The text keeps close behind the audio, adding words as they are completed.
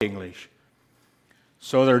English.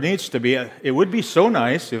 So there needs to be, it would be so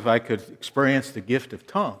nice if I could experience the gift of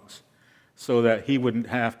tongues so that he wouldn't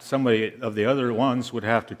have, somebody of the other ones would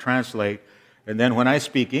have to translate. And then when I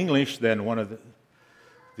speak English, then one of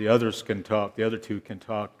the others can talk, the other two can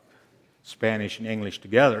talk Spanish and English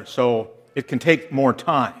together. So it can take more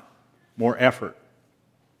time, more effort.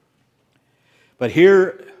 But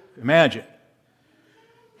here, imagine,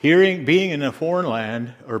 being in a foreign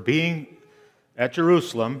land, or being at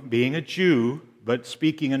Jerusalem, being a Jew, but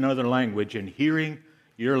speaking another language, and hearing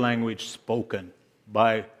your language spoken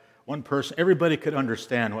by one person. Everybody could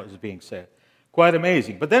understand what was being said. Quite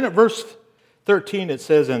amazing. But then at verse 13 it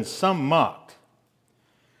says, and some mocked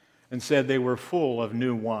and said they were full of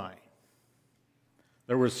new wine.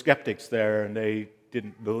 There were skeptics there, and they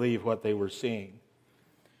didn't believe what they were seeing.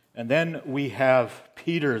 And then we have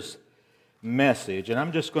Peter's message, and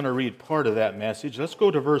I'm just going to read part of that message. Let's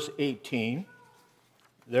go to verse 18.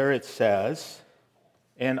 There it says,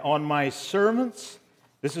 and on my servants,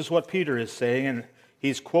 this is what Peter is saying, and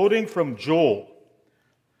he's quoting from Joel,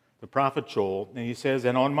 the prophet Joel, and he says,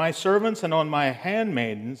 and on my servants and on my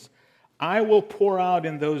handmaidens, I will pour out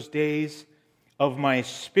in those days of my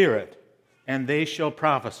Spirit, and they shall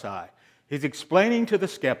prophesy. He's explaining to the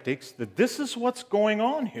skeptics that this is what's going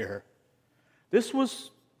on here. This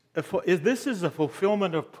is a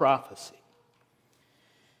fulfillment of prophecy.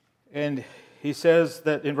 And he says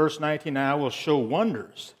that in verse 19, I will show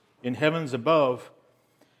wonders in heavens above.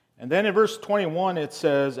 And then in verse 21 it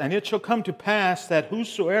says, and it shall come to pass that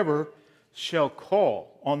whosoever shall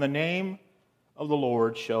call on the name of the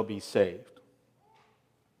Lord shall be saved.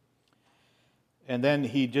 And then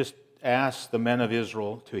he just asked the men of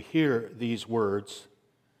Israel to hear these words.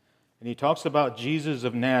 And he talks about Jesus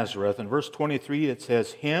of Nazareth. In verse 23 it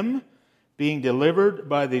says, him being delivered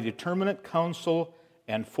by the determinate counsel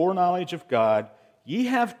and foreknowledge of God, ye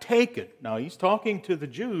have taken. Now he's talking to the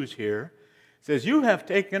Jews here. He says, you have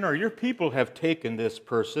taken, or your people have taken this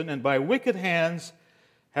person, and by wicked hands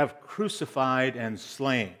have crucified and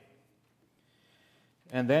slain.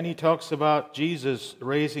 And then he talks about Jesus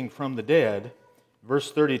raising from the dead.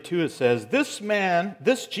 Verse 32 it says,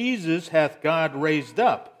 this Jesus hath God raised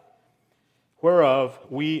up, whereof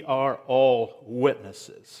we are all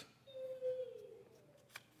witnesses.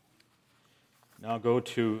 Now go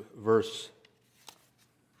to verse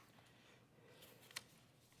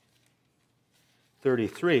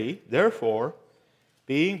 33. Therefore,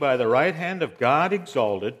 being by the right hand of God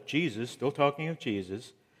exalted, Jesus, still talking of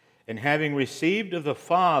Jesus, and having received of the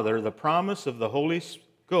Father the promise of the Holy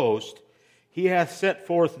Ghost, he hath set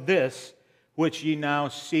forth this which ye now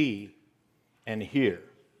see and hear.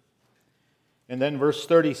 And then verse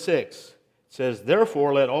 36 says,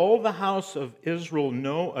 therefore let all the house of Israel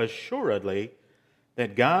know assuredly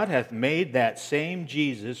that God hath made that same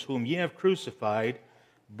Jesus whom ye have crucified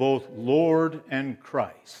both Lord and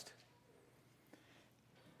Christ.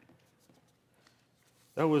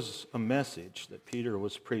 That was a message that Peter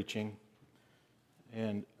was preaching,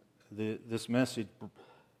 and this message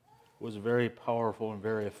was very powerful and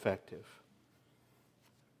very effective.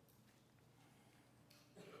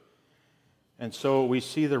 And so we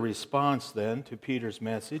see the response then to Peter's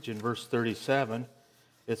message in verse 37.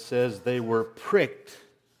 It says they were pricked.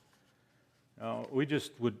 Now, we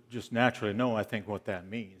would just naturally know, I think, what that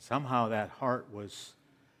means. Somehow that heart was...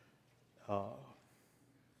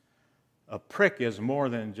 a prick is more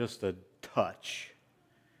than just a touch.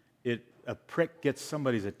 A prick gets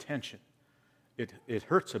somebody's attention. It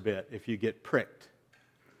hurts a bit if you get pricked.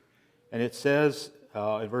 And it says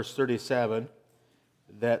in verse 37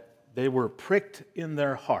 that they were pricked in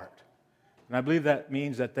their heart. And I believe that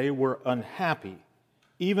means that they were unhappy,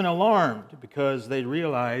 even alarmed, because they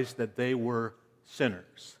realized that they were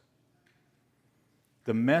sinners.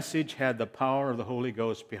 The message had the power of the Holy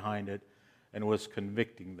Ghost behind it and was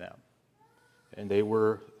convicting them. And they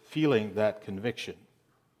were feeling that conviction.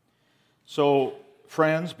 So,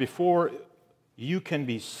 friends, before you can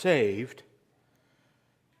be saved,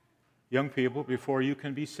 young people, before you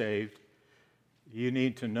can be saved, you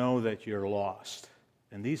need to know that you're lost.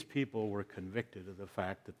 And these people were convicted of the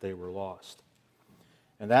fact that they were lost.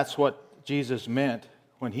 And that's what Jesus meant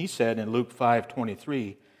when he said in Luke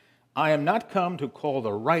 5:23, I am not come to call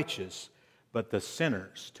the righteous, but the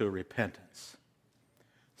sinners to repentance.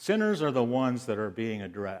 Sinners are the ones that are being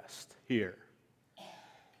addressed here.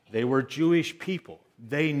 They were Jewish people.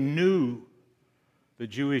 They knew the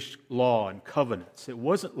Jewish law and covenants. It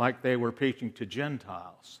wasn't like they were preaching to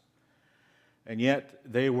Gentiles. And yet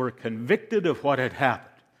they were convicted of what had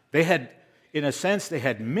happened. They had, in a sense, they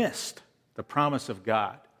had missed the promise of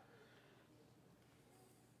God.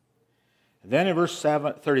 And then in verse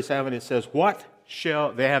 37 it says,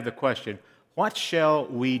 they have the question, what shall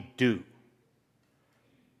we do?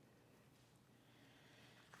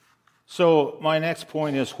 So my next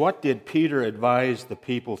point is, what did Peter advise the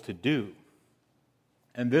people to do?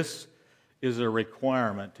 And this is a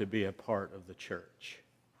requirement to be a part of the church.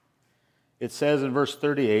 It says in verse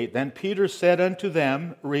 38, "Then Peter said unto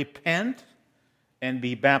them, Repent and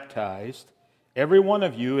be baptized, every one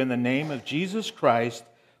of you, in the name of Jesus Christ,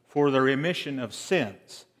 for the remission of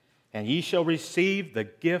sins, and ye shall receive the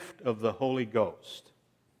gift of the Holy Ghost."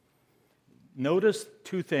 Notice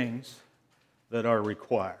two things that are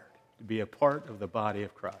required to be a part of the body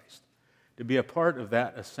of Christ, to be a part of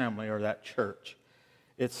that assembly or that church.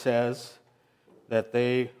 It says that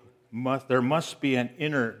there must be an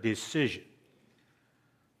inner decision.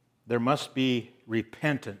 There must be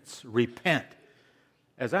repentance. Repent.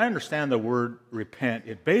 As I understand the word repent,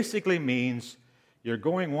 it basically means you're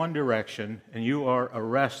going one direction and you are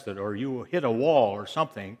arrested, or you hit a wall or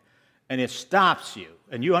something and it stops you,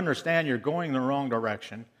 and you understand you're going the wrong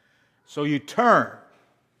direction, so you turn.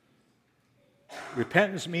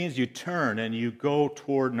 Repentance means you turn and you go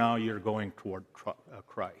toward, now you're going toward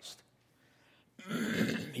Christ.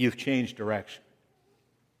 You've changed direction.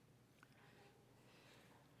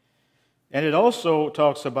 And it also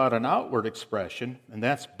talks about an outward expression, and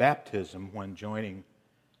that's baptism when joining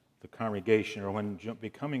the congregation or when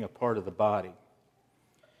becoming a part of the body.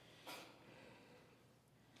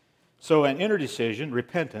 So an inner decision,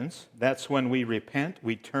 repentance, that's when we repent,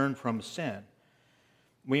 we turn from sin.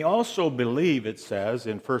 We also believe, it says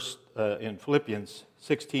in Philippians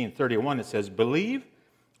 16:31, it says, "Believe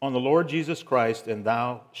on the Lord Jesus Christ, and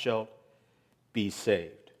thou shalt be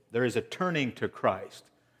saved." There is a turning to Christ,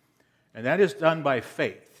 and that is done by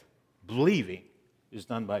faith. Believing is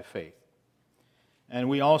done by faith. And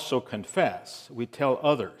we also confess. We tell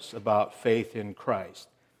others about faith in Christ,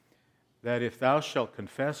 that if thou shalt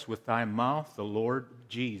confess with thy mouth the Lord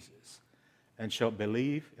Jesus, and shalt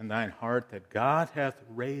believe in thine heart that God hath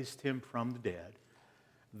raised him from the dead,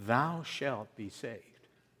 thou shalt be saved.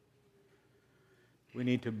 We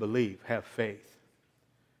need to believe, have faith,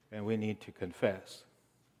 and we need to confess.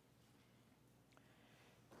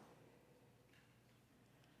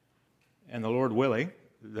 And the Lord willing,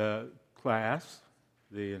 the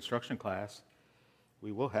instruction class,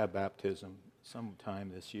 we will have baptism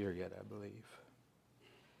sometime this year yet, I believe.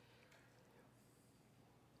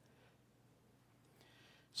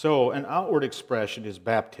 So an outward expression is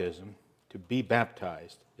baptism, to be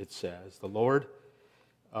baptized, it says. The Lord,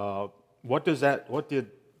 what does that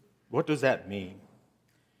mean?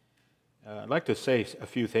 I'd like to say a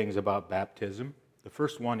few things about baptism. The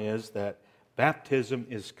first one is that baptism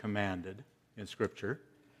is commanded in Scripture.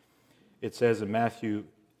 It says in Matthew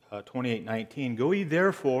 28:19, "Go ye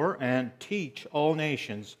therefore and teach all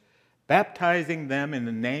nations, baptizing them in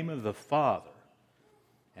the name of the Father,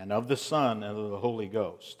 and of the Son, and of the Holy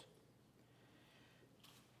Ghost."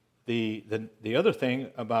 The other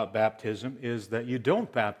thing about baptism is that you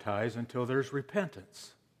don't baptize until there's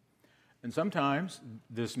repentance. And sometimes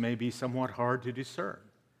this may be somewhat hard to discern.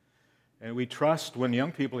 And we trust when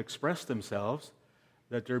young people express themselves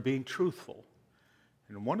that they're being truthful.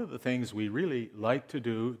 And one of the things we really like to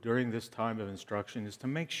do during this time of instruction is to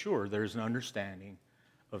make sure there's an understanding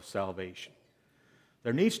of salvation.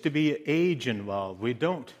 There needs to be age involved. We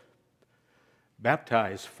don't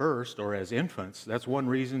baptize first or as infants. That's one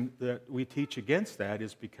reason that we teach against that,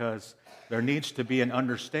 is because there needs to be an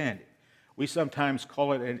understanding. We sometimes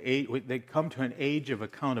call it an age, they come to an age of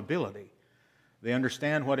accountability. They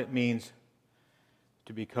understand what it means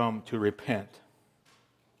to repent.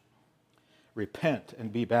 Repent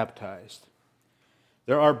and be baptized.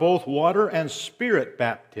 There are both water and spirit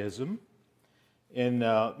baptism. In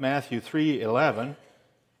Matthew 3:11,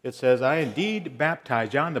 it says, "I indeed baptize,"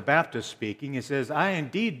 John the Baptist speaking, he says, "I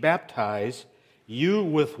indeed baptize you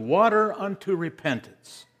with water unto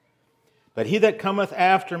repentance. But he that cometh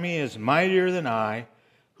after me is mightier than I,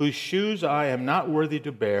 whose shoes I am not worthy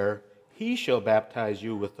to bear. He shall baptize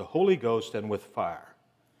you with the Holy Ghost and with fire."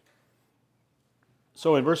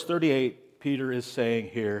 So in verse 38, Peter is saying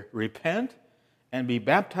here, "Repent and be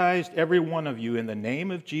baptized, every one of you, in the name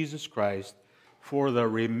of Jesus Christ, for the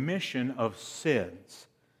remission of sins.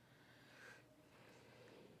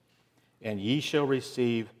 And ye shall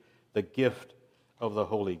receive the gift of the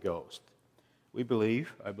Holy Ghost." I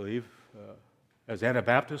believe, as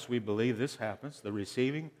Anabaptists, we believe this happens. The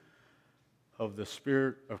receiving of the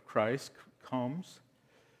Spirit of Christ comes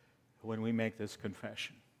when we make this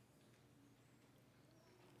confession.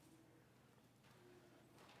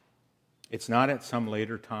 It's not at some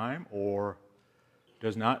later time or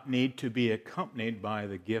does not need to be accompanied by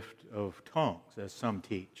the gift of tongues, as some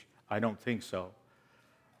teach. I don't think so.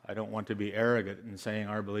 I don't want to be arrogant in saying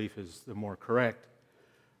our belief is the more correct,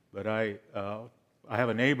 but I have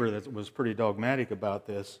a neighbor that was pretty dogmatic about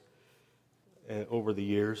this over the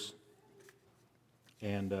years,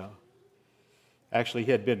 and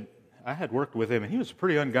actually I had worked with him, and he was a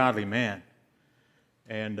pretty ungodly man,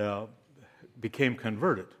 and became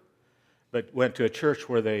converted, but went to a church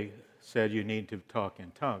where they said you need to talk in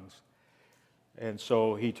tongues. And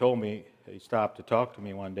so he told me, he stopped to talk to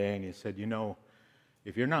me one day, and he said,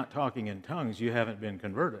 if you're not talking in tongues, you haven't been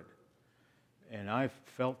converted. And I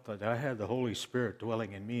felt that I had the Holy Spirit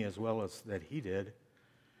dwelling in me as well as that he did.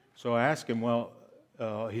 So I asked him,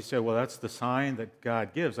 he said, that's the sign that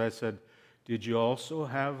God gives. I said, did you also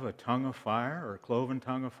have a tongue of fire or a cloven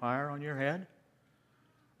tongue of fire on your head?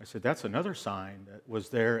 I said, that's another sign that was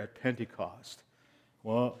there at Pentecost.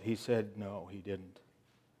 Well, he said, no, he didn't.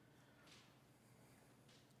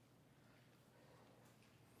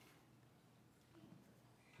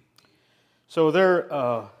 So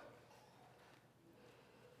the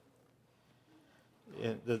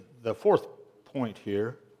fourth point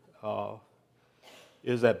here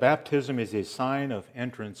is that baptism is a sign of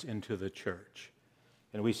entrance into the church.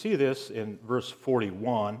 And we see this in verse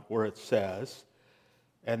 41 where it says,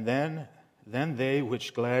 and then they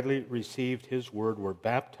which gladly received his word were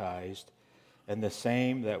baptized, and the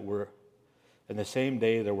same day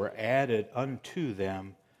there were added unto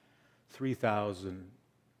them 3,000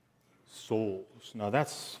 souls. Now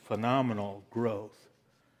that's phenomenal growth,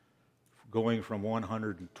 going from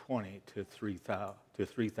 120 to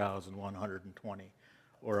 3,120,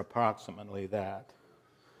 or approximately that.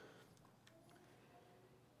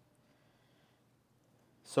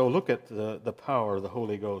 So look at the power of the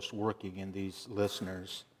Holy Ghost working in these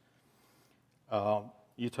listeners.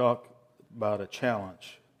 You talk about a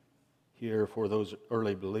challenge here for those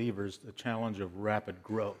early believers, the challenge of rapid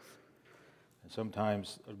growth. And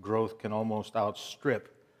sometimes growth can almost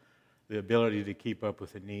outstrip the ability to keep up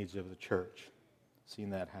with the needs of the church. I've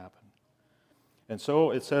seen that happen. And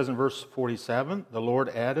so it says in verse 47, the Lord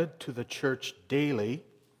added to the church daily.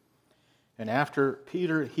 And after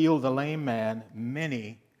Peter healed the lame man,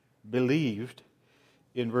 many believed.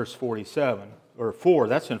 In verse 47, or 4,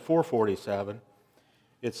 that's in 447,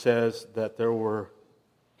 it says that there was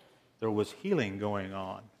healing going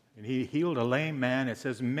on. And he healed a lame man. It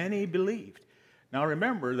says many believed. Now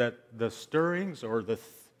remember that the stirrings or the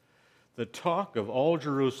talk of all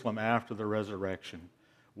Jerusalem after the resurrection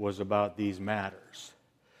was about these matters.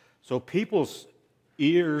 So people's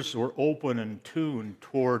ears were open and tuned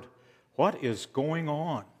toward what is going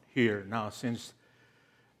on here now since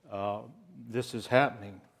this is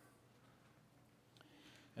happening.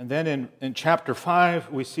 And then in chapter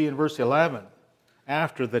 5, we see in verse 11,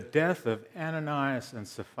 after the death of Ananias and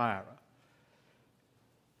Sapphira,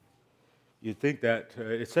 you'd think that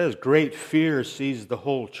it says great fear seized the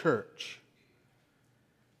whole church.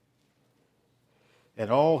 And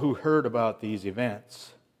all who heard about these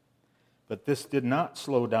events. But this did not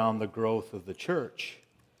slow down the growth of the church,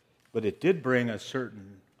 but it did bring a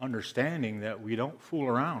certain understanding that we don't fool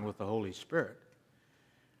around with the Holy Spirit.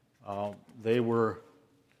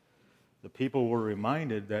 The people were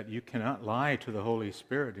reminded that you cannot lie to the Holy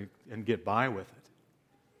Spirit and get by with it.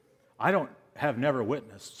 I have never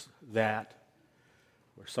witnessed that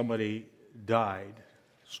where somebody died,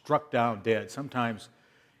 struck down dead. Sometimes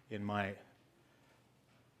in my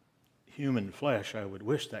human flesh, I would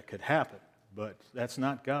wish that could happen, but that's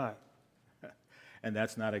not God. And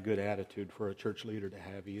that's not a good attitude for a church leader to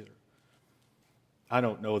have either. I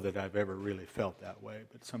don't know that I've ever really felt that way,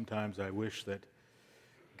 but sometimes I wish that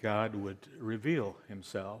God would reveal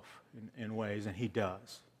himself in ways, and he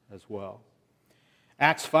does as well.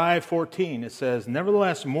 Acts 5:14, it says,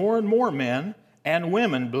 nevertheless, more and more men and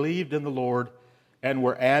women believed in the Lord and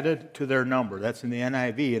were added to their number. That's in the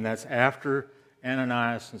NIV, and that's after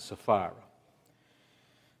Ananias and Sapphira.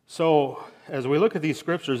 So, as we look at these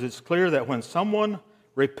scriptures, it's clear that when someone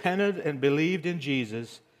repented and believed in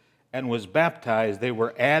Jesus and was baptized, they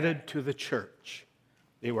were added to the church.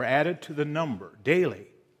 They were added to the number daily.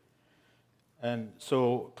 And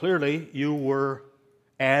so, clearly, you were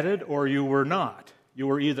added or you were not. You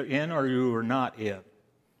were either in or you were not in.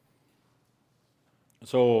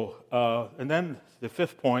 So, and then the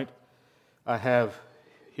fifth point I have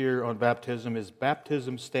here on baptism is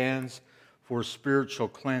baptism stands for spiritual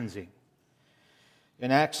cleansing.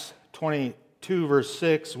 In Acts 22, verse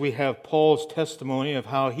 6, we have Paul's testimony of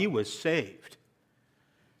how he was saved.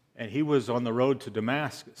 And he was on the road to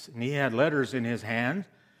Damascus, and he had letters in his hand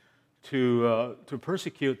to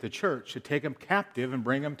persecute the church, to take them captive and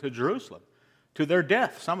bring them to Jerusalem, to their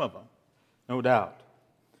death, some of them, no doubt.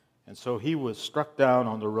 And so he was struck down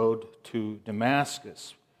on the road to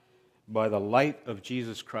Damascus by the light of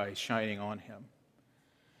Jesus Christ shining on him.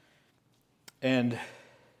 And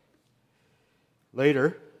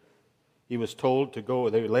later, he was told to go,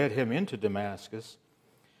 they led him into Damascus,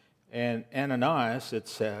 and Ananias, it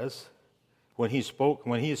says, when he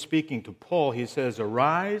is speaking to Paul, he says,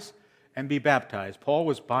 "Arise and be baptized." Paul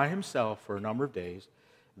was by himself for a number of days.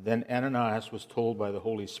 Then Ananias was told by the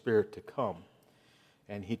Holy Spirit to come.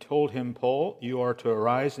 And he told him, "Paul, you are to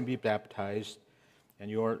arise and be baptized,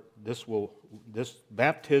 and this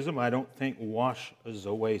baptism, I don't think washes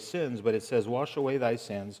away sins, but it says, wash away thy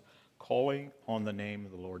sins, calling on the name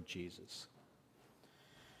of the Lord Jesus."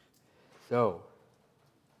 So,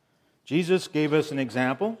 Jesus gave us an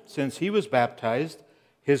example. Since he was baptized,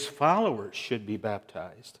 his followers should be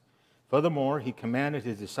baptized. Furthermore, he commanded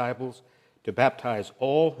his disciples to baptize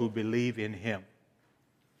all who believe in him.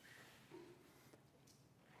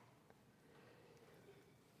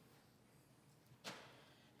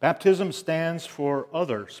 Baptism stands for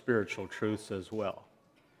other spiritual truths as well.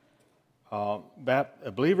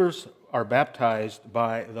 Believers are baptized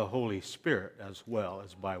by the Holy Spirit as well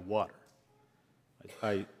as by water.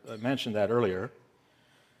 I mentioned that earlier.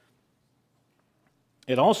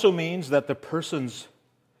 It also means that the persons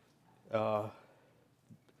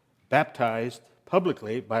baptized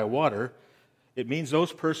publicly by water, it means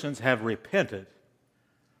those persons have repented.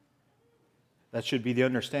 That should be the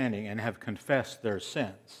understanding, and have confessed their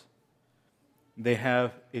sins. They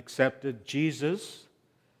have accepted Jesus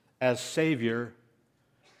as Savior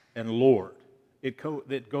and Lord. It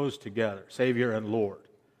goes together, Savior and Lord,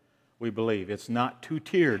 we believe. It's not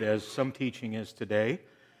two-tiered as some teaching is today,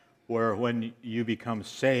 where when you become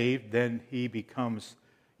saved, then he becomes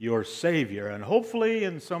your Savior. And hopefully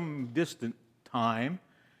in some distant time,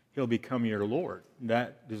 he'll become your Lord.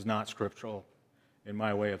 That is not scriptural in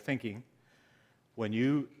my way of thinking. When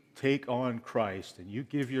you take on Christ and you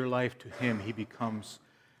give your life to him, he becomes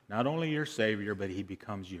not only your Savior, but he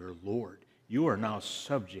becomes your Lord. You are now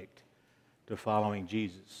subject to following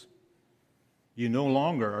Jesus. You no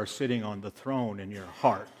longer are sitting on the throne in your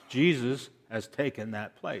heart. Jesus has taken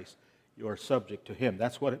that place. You are subject to him.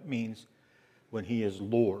 That's what it means when he is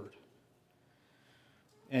Lord.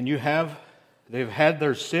 And they've had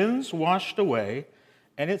their sins washed away.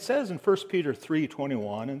 And it says in 1 Peter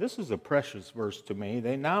 3:21, and this is a precious verse to me,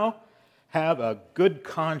 they now have a good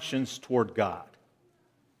conscience toward God.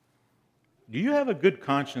 Do you have a good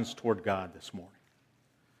conscience toward God this morning?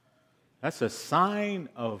 That's a sign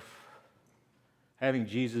of having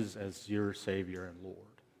Jesus as your Savior and Lord.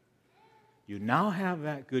 You now have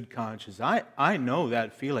that good conscience. I know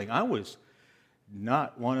that feeling. I was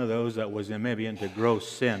not one of those that was maybe into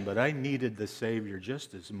gross sin, but I needed the Savior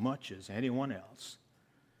just as much as anyone else.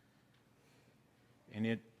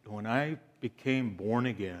 And when I became born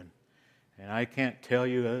again, and I can't tell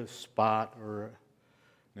you a spot or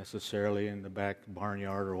necessarily in the back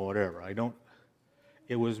barnyard or whatever.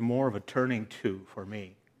 It was more of a turning to for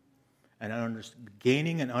me, and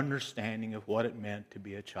gaining an understanding of what it meant to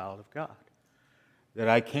be a child of God. That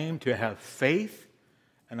I came to have faith,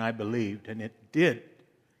 and I believed, and it did.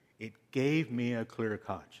 It gave me a clear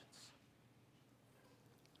conscience.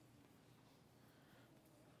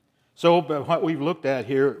 So, but what we've looked at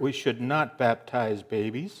here, we should not baptize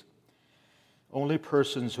babies, only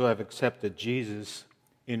persons who have accepted Jesus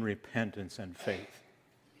in repentance and faith.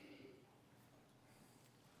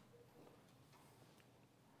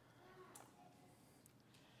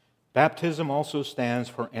 Baptism also stands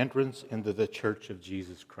for entrance into the Church of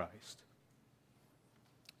Jesus Christ.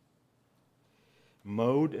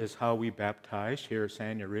 Mode is how we baptize. Here at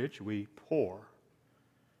Sanya Ridge, we pour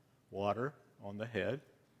water on the head.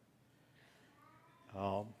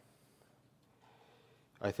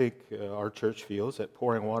 I think our church feels that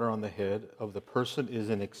pouring water on the head of the person is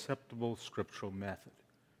an acceptable scriptural method.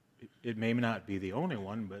 It may not be the only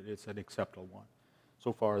one, but it's an acceptable one.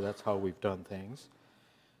 So far, that's how we've done things.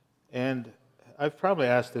 And I've probably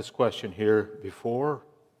asked this question here before.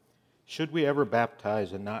 Should we ever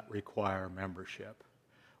baptize and not require membership?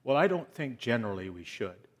 Well, I don't think generally we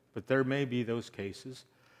should, but there may be those cases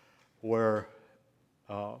where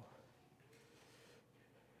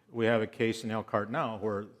we have a case in Elkhart now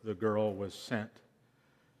where the girl was sent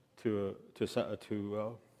to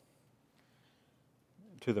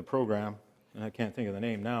the program, and I can't think of the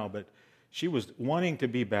name now, but she was wanting to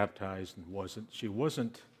be baptized and wasn't. She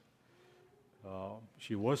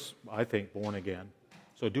was, I think, born again.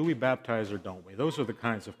 So do we baptize or don't we? Those are the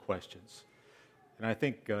kinds of questions And I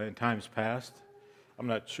think in times past, I'm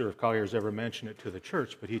not sure if Collier's ever mentioned it to the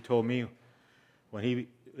church, but he told me when he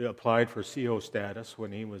applied for CO status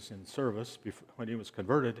when he was in service, when he was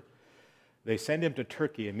converted, they sent him to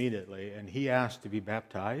Turkey immediately, and he asked to be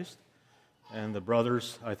baptized. And the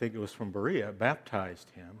brothers, I think it was from Berea,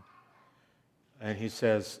 baptized him. And he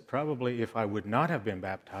says, probably if I would not have been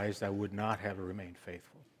baptized, I would not have remained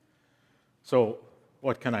faithful. So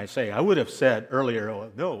what can I say? I would have said earlier,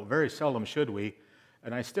 oh, no, very seldom should we,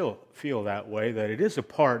 and I still feel that way, that it is a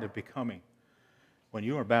part of becoming, when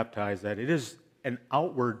you are baptized, that it is an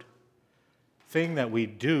outward thing that we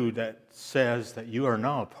do that says that you are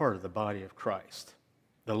now a part of the body of Christ,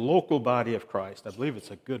 the local body of Christ. I believe it's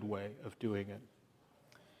a good way of doing it.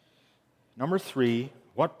 Number 3,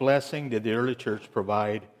 what blessing did the early church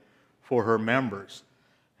provide for her members?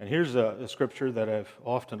 And here's a scripture that I've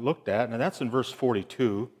often looked at, and that's in verse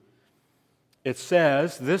 42. It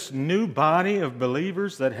says, this new body of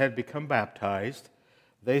believers that had become baptized,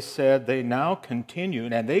 they said they now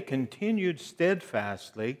continued, and they continued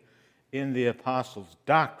steadfastly in the apostles'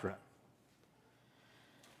 doctrine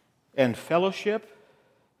and fellowship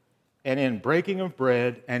and in breaking of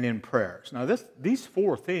bread and in prayers. Now these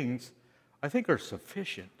 4 things I think are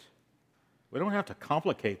sufficient. We don't have to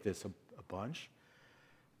complicate this a bunch.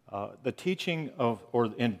 The teaching of,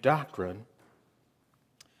 or in doctrine,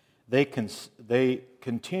 they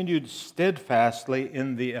continued steadfastly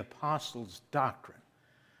in the apostles' doctrine.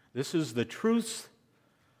 This is the truths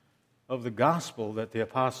of the gospel that the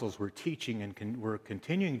apostles were teaching and were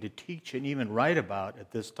continuing to teach and even write about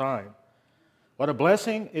at this time. What a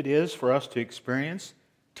blessing it is for us to experience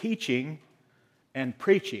teaching and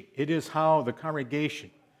preaching. It is how the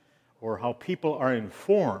congregation or how people are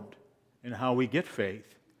informed in how we get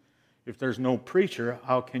faith. If there's no preacher,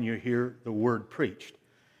 how can you hear the word preached?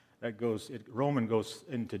 Romans goes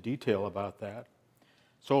into detail about that.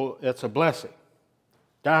 So it's a blessing.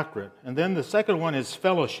 Doctrine. And then the second one is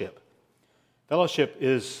fellowship. Fellowship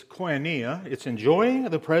is koinonia. It's enjoying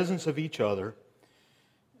the presence of each other.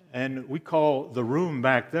 And we call the room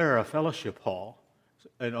back there a fellowship hall.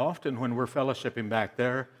 And often when we're fellowshipping back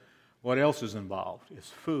there, what else is involved? Is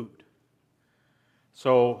food.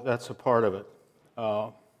 So that's a part of it.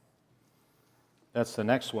 That's the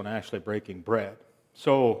next one, actually, breaking bread.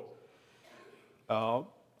 So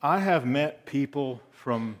I have met people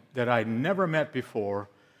that I never met before.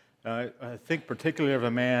 I think particularly of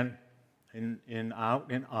a man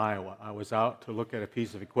out in Iowa. I was out to look at a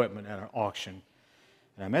piece of equipment at an auction.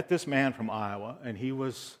 And I met this man from Iowa, and he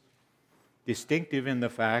was distinctive in the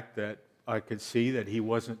fact that I could see that he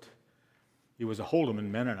was a Holdeman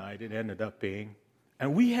Mennonite, it ended up being.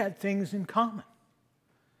 And we had things in common.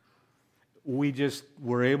 We just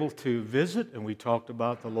were able to visit, and we talked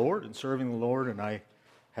about the Lord and serving the Lord, and I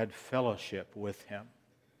had fellowship with him.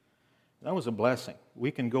 That was a blessing. We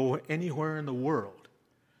can go anywhere in the world.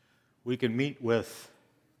 We can meet with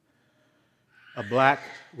black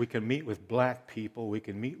people, we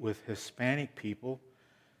can meet with Hispanic people,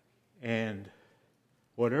 and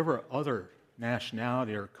whatever other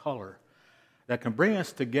nationality or color that can bring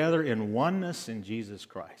us together in oneness in Jesus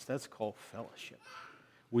Christ. That's called fellowship.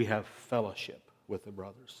 We have fellowship with the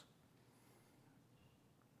brothers.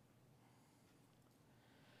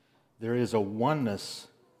 There is a oneness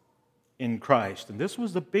in Christ. And this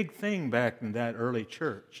was the big thing back in that early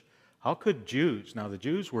church. How could Jews, now the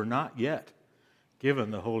Jews were not yet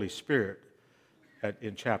given the Holy Spirit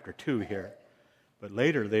in chapter 2 here, but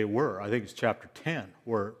later they were. I think it's chapter 10,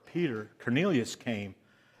 where Cornelius came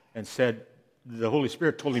and said, the Holy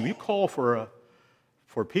Spirit told him, you call for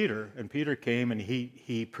Peter, and Peter came and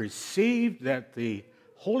he perceived that the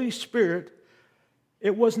Holy Spirit,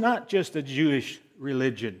 it was not just a Jewish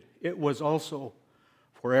religion, it was also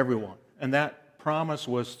for everyone. And that promise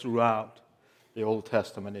was throughout the Old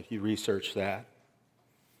Testament, if you research that.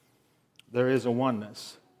 There is a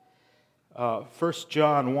oneness. 1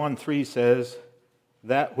 John 1:3 says,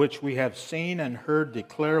 that which we have seen and heard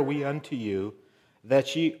declare we unto you,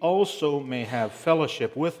 that ye also may have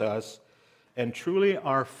fellowship with us, and truly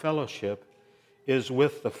our fellowship is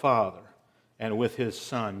with the Father and with his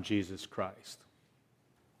Son, Jesus Christ.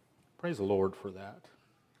 Praise the Lord for that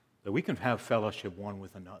we can have fellowship one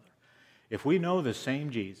with another. If we know the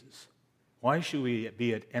same Jesus, why should we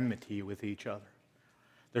be at enmity with each other?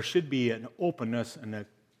 There should be an openness and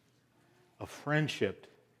a friendship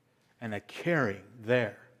and a caring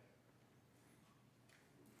there.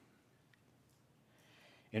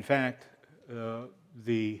 In fact,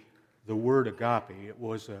 the word agape, it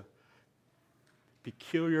was a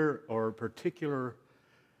peculiar or particular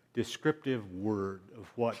descriptive word of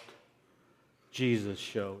what Jesus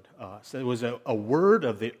showed us. It was a word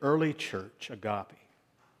of the early church, agape.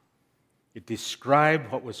 It described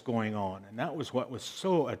what was going on, and that was what was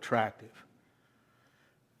so attractive,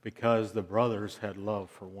 because the brothers had love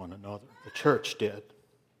for one another. The church did.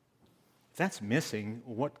 If that's missing,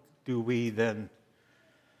 what do we then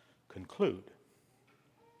conclude?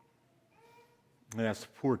 And that's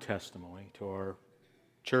poor testimony to our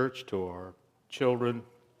church, to our children.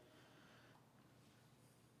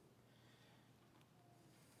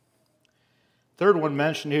 Third one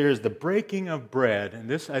mentioned here is the breaking of bread, and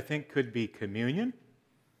this, I think, could be communion.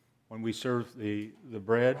 When we serve the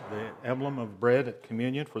bread, the emblem of bread at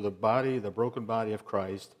communion for the body, the broken body of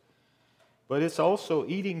Christ. But it's also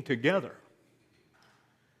eating together.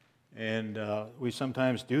 And we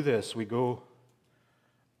sometimes do this. I go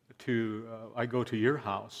to your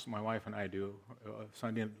house, my wife and I do,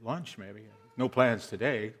 Sunday lunch maybe. No plans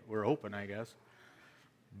today. We're open, I guess.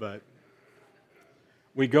 But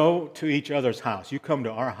we go to each other's house. You come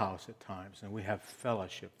to our house at times, and we have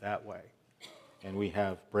fellowship that way. And we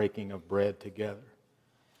have breaking of bread together.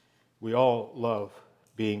 We all love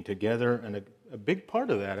being together, and a big part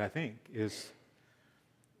of that, I think, is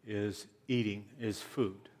eating, is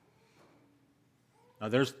food. Now,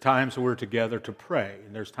 there's times we're together to pray,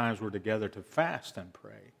 and there's times we're together to fast and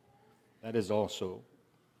pray. That is also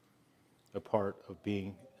a part of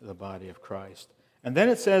being the body of Christ. And then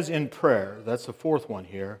it says in prayer, that's the fourth one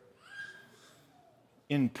here,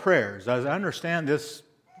 in prayers. As I understand this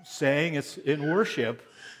saying, it's in worship.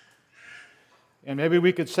 And maybe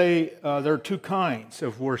we could say there are two kinds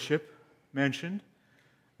of worship mentioned.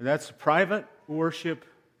 That's private worship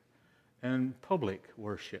and public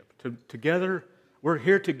worship. Together, we're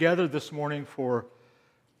here together this morning for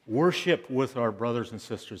worship with our brothers and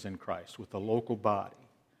sisters in Christ, with the local body.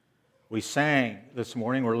 We sang this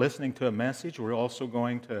morning. We're listening to a message. We're also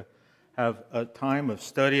going to have a time of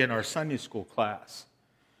study in our Sunday school class.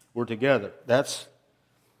 We're together. That's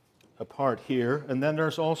a part here. And then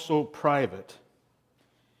there's also private.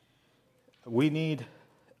 We need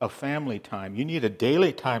a family time. You need a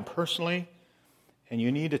daily time personally, and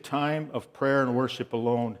you need a time of prayer and worship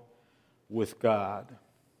alone with God.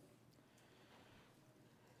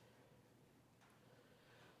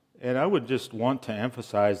 And I would just want to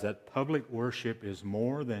emphasize that public worship is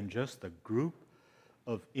more than just a group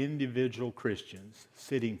of individual Christians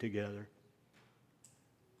sitting together.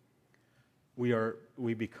 There's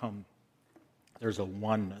a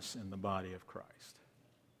oneness in the body of Christ.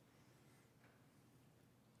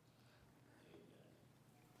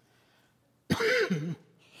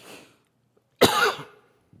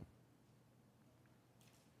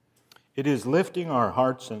 It is lifting our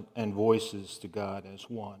hearts and voices to God as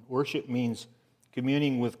one. Worship means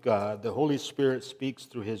communing with God. The Holy Spirit speaks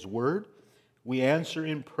through His Word. We answer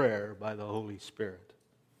in prayer by the Holy Spirit.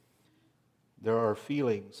 There are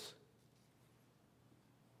feelings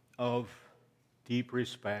of deep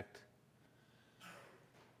respect,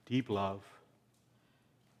 deep love,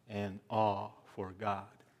 and awe for God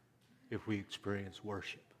if we experience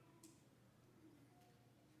worship.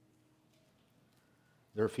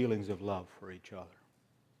 There are feelings of love for each other.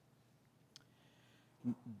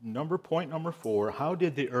 Point number 4, how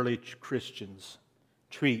did the early Christians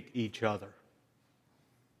treat each other?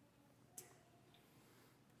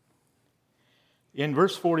 In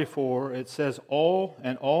verse 44, it says, all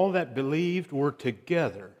that believed were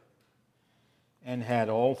together and had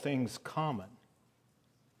all things common,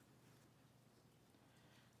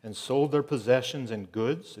 and sold their possessions and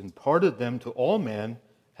goods, and parted them to all men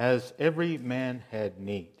as every man had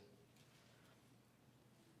need.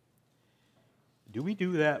 Do we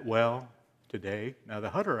do that well today? Now, the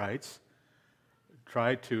Hutterites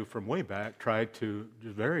from way back, tried to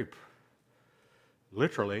just very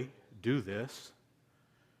literally do this.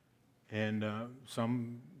 And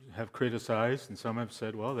some have criticized, and some have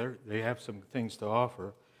said, well, they have some things to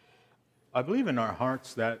offer. I believe in our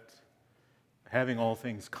hearts that having all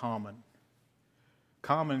things common.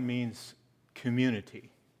 Common means community.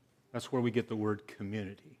 That's where we get the word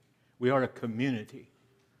community. We are a community.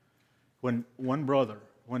 When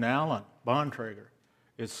Alan Bontrager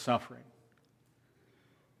is suffering,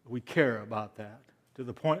 we care about that to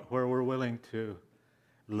the point where we're willing to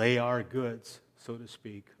lay our goods, so to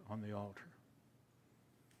speak, on the altar.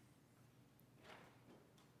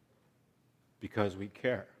 Because we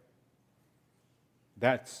care.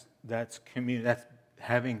 That's community. That's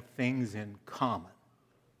having things in common.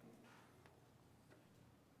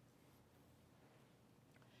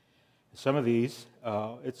 Some of these,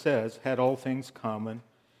 it says, had all things common.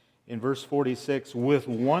 In verse 46, with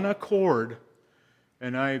one accord,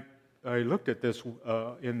 and I I looked at this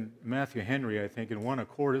in Matthew Henry, I think, in One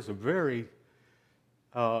Accord. Is a very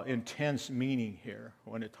intense meaning here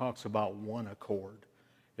when it talks about one accord.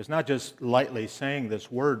 It's not just lightly saying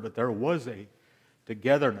this word, but there was a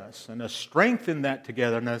togetherness and a strength in that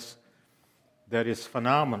togetherness that is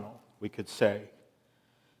phenomenal, we could say.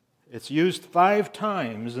 It's used 5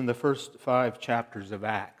 times in the first 5 chapters of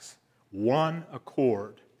Acts. One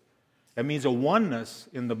accord. That means a oneness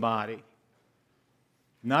in the body.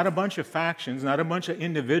 Not a bunch of factions, not a bunch of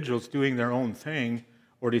individuals doing their own thing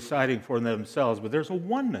or deciding for themselves, but there's a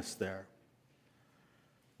oneness there.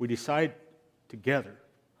 We decide together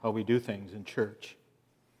how we do things in church.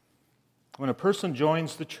 When a person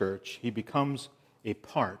joins the church, he becomes a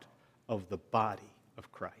part of the body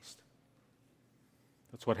of Christ.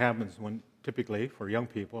 That's what happens when, typically, for young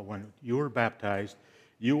people, when you are baptized,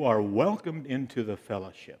 you are welcomed into the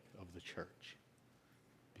fellowship of the church.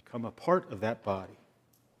 Become a part of that body.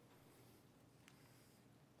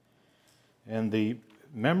 And the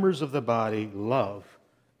members of the body love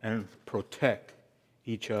and protect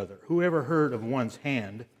each other. Who ever heard of one's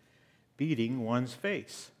hand beating one's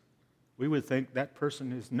face? We would think that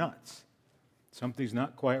person is nuts. Something's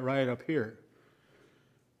not quite right up here.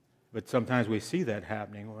 But sometimes we see that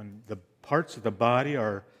happening when the parts of the body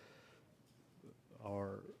are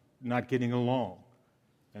not getting along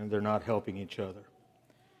and they're not helping each other.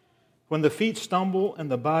 When the feet stumble and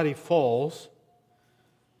the body falls,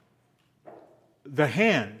 the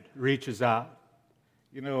hand reaches out.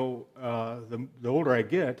 You know, the older I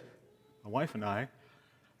get, my wife and I,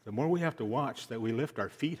 the more we have to watch that we lift our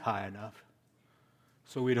feet high enough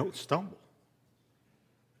so we don't stumble.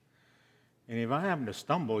 And if I happen to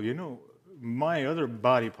stumble, you know, my other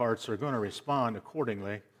body parts are going to respond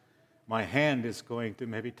accordingly. My hand is going to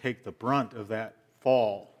maybe take the brunt of that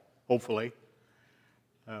fall, hopefully,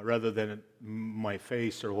 rather than my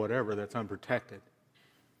face or whatever that's unprotected.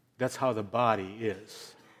 That's how the body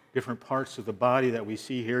is. Different parts of the body that we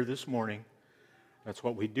see here this morning, that's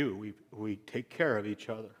what we do. We take care of each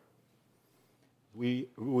other.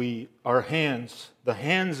 Our hands, the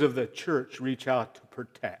hands of the church reach out to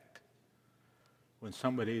protect when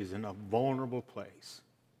somebody is in a vulnerable place.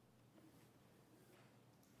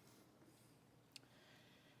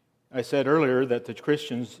 I said earlier that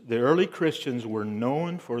the early Christians were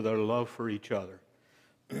known for their love for each other.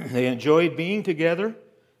 They enjoyed being together.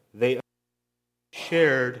 They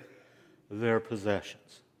shared their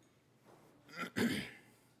possessions.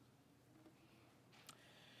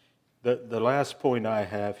 The last point I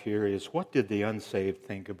have here is, what did the unsaved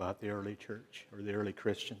think about the early church or the early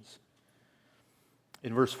Christians?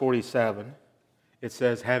 In verse 47, it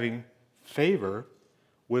says, having favor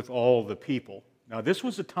with all the people. Now, this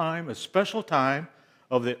was a special time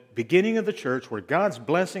of the beginning of the church where God's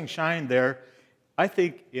blessing shined there, I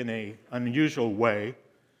think in an unusual way,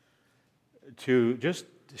 to just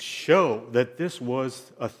show that this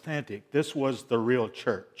was authentic. This was the real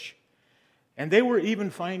church. And they were even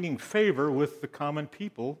finding favor with the common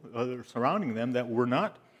people surrounding them that were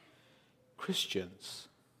not Christians.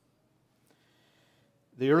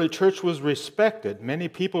 The early church was respected. Many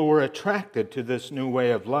people were attracted to this new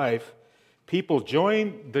way of life. People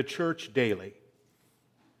joined the church daily.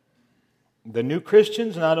 The new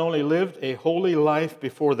Christians not only lived a holy life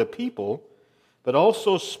before the people, but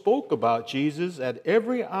also spoke about Jesus at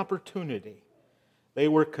every opportunity. They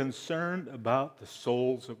were concerned about the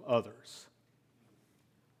souls of others.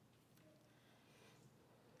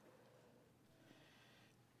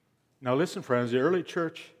 Now listen, friends, the early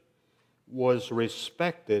church was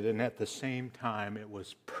respected, and at the same time it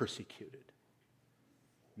was persecuted.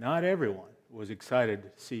 Not everyone was excited to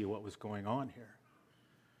see what was going on here.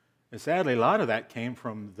 And sadly, a lot of that came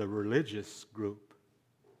from the religious group.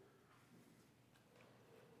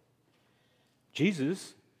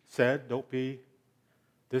 Jesus said, don't be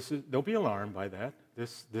alarmed by that.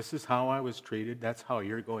 This is how I was treated. That's how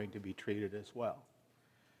you're going to be treated as well.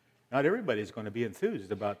 Not everybody's going to be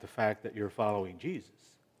enthused about the fact that you're following Jesus.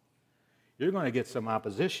 You're going to get some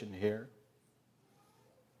opposition here.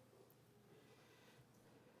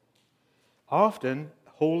 Often,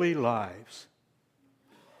 holy lives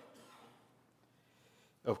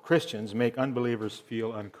of Christians make unbelievers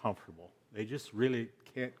feel uncomfortable. They just really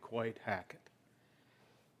can't quite hack it.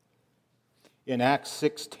 In Acts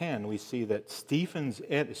 6:10, we see that Stephen's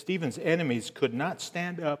enemies could not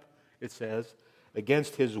stand up, it says,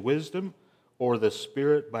 against his wisdom or the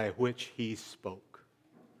spirit by which he spoke.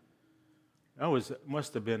 That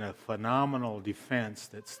must have been a phenomenal defense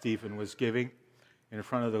that Stephen was giving in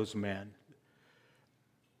front of those men.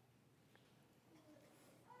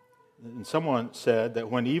 And someone said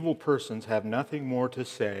that when evil persons have nothing more to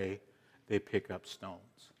say, they pick up stones.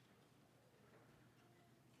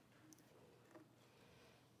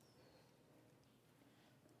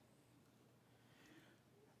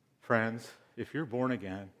 Friends, if you're born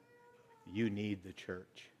again, you need the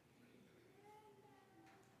church.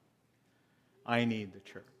 I need the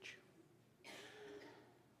church.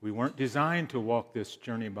 We weren't designed to walk this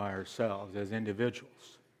journey by ourselves as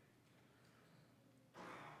individuals.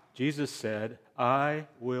 Jesus said, I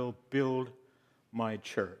will build my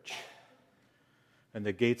church, and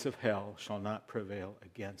the gates of hell shall not prevail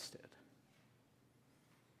against it.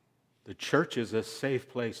 The church is a safe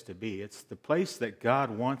place to be. It's the place that God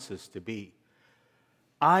wants us to be.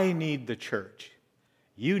 I need the church.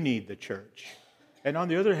 You need the church. And on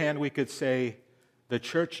the other hand, we could say the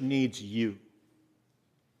church needs you.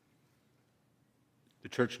 The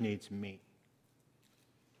church needs me.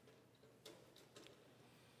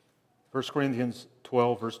 1 Corinthians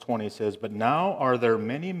 12, verse 20 says, But now are there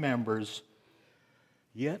many members,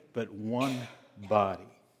 yet but one body.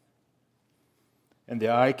 And the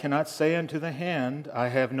eye cannot say unto the hand, I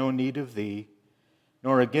have no need of thee,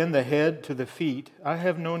 nor again the head to the feet, I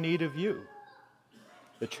have no need of you.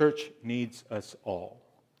 The church needs us all.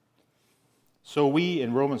 So we,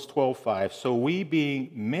 in Romans 12:5, so we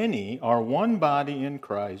being many are one body in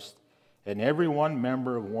Christ, and every one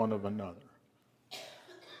member of one of another.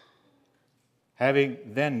 Having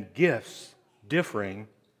then gifts differing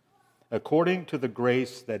according to the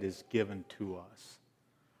grace that is given to us.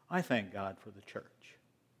 I thank God for the church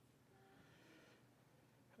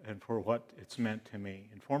and for what it's meant to me.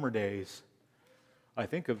 In former days, I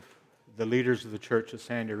think of the leaders of the church of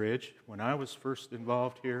Sandy Ridge. When I was first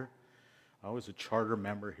involved here, I was a charter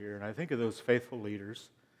member here, and I think of those faithful leaders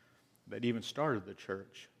that even started the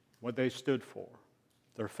church, what they stood for,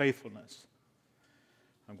 their faithfulness.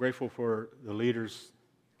 I'm grateful for the leaders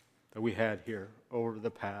that we had here over the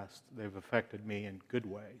past. They've affected me in good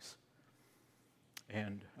ways.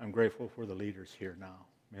 And I'm grateful for the leaders here now.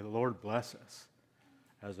 May the Lord bless us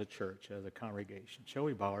as a church, as a congregation. Shall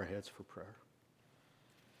we bow our heads for prayer?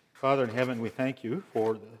 Father in heaven, we thank you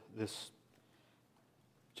for this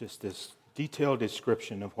detailed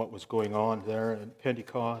description of what was going on there at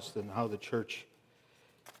Pentecost and how the church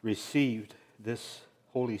received this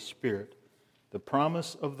Holy Spirit, the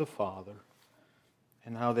promise of the Father,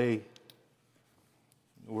 and how it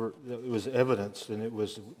was evidenced, and it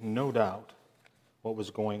was no doubt what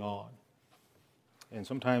was going on. And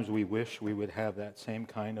sometimes we wish we would have that same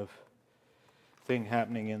kind of thing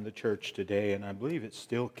happening in the church today, and I believe it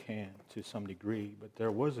still can to some degree, but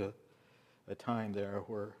there was a time there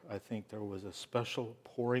where I think there was a special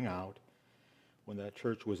pouring out when that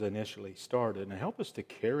church was initially started. And help us to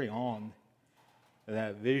carry on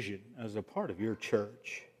that vision as a part of your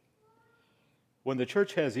church. When the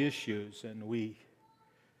church has issues and we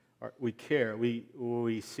care,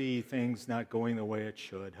 we see things not going the way it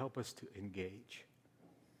should, help us to engage.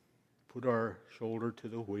 Put our shoulder to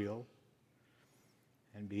the wheel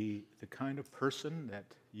and be the kind of person that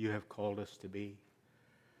you have called us to be.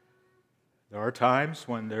 There are times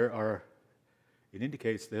when it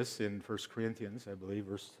indicates this in 1 Corinthians, I believe,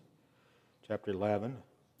 chapter 11,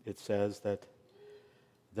 it says that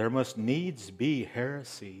there must needs be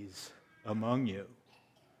heresies among you.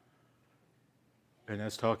 And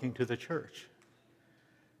that's talking to the church.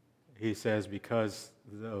 He says because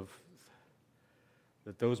that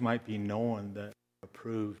those might be known that are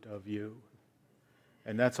approved of you.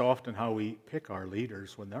 And that's often how we pick our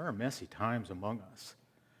leaders when there are messy times among us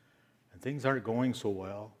and things aren't going so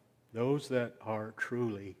well. Those that are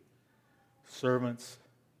truly servants,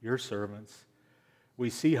 your servants, we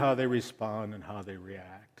see how they respond and how they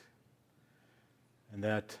react. And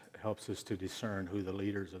that helps us to discern who the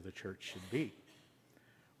leaders of the church should be.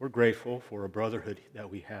 We're grateful for a brotherhood that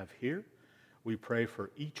we have here. We pray for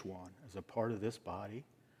each one as a part of this body,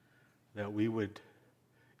 that we would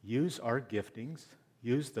use our giftings,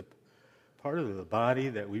 use the part of the body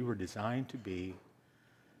that we were designed to be.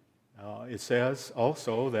 It says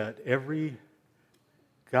also that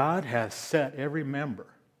God has set every member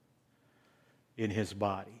in his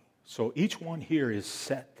body. So each one here is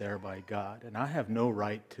set there by God, and I have no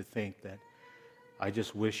right to think that I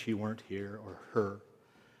just wish he weren't here or her.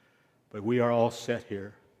 But we are all set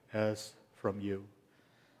here as from you.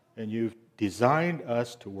 And you've designed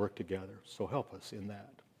us to work together, so help us in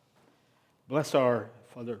that. Bless our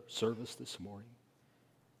Father service this morning.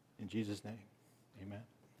 In Jesus' name, amen.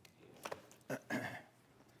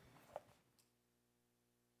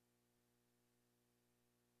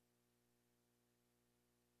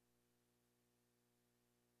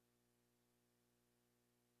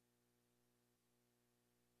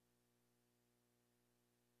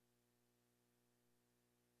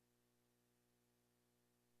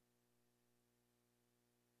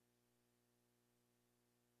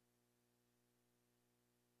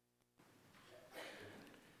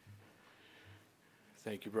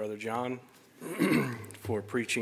 Thank you, Brother John, for preaching.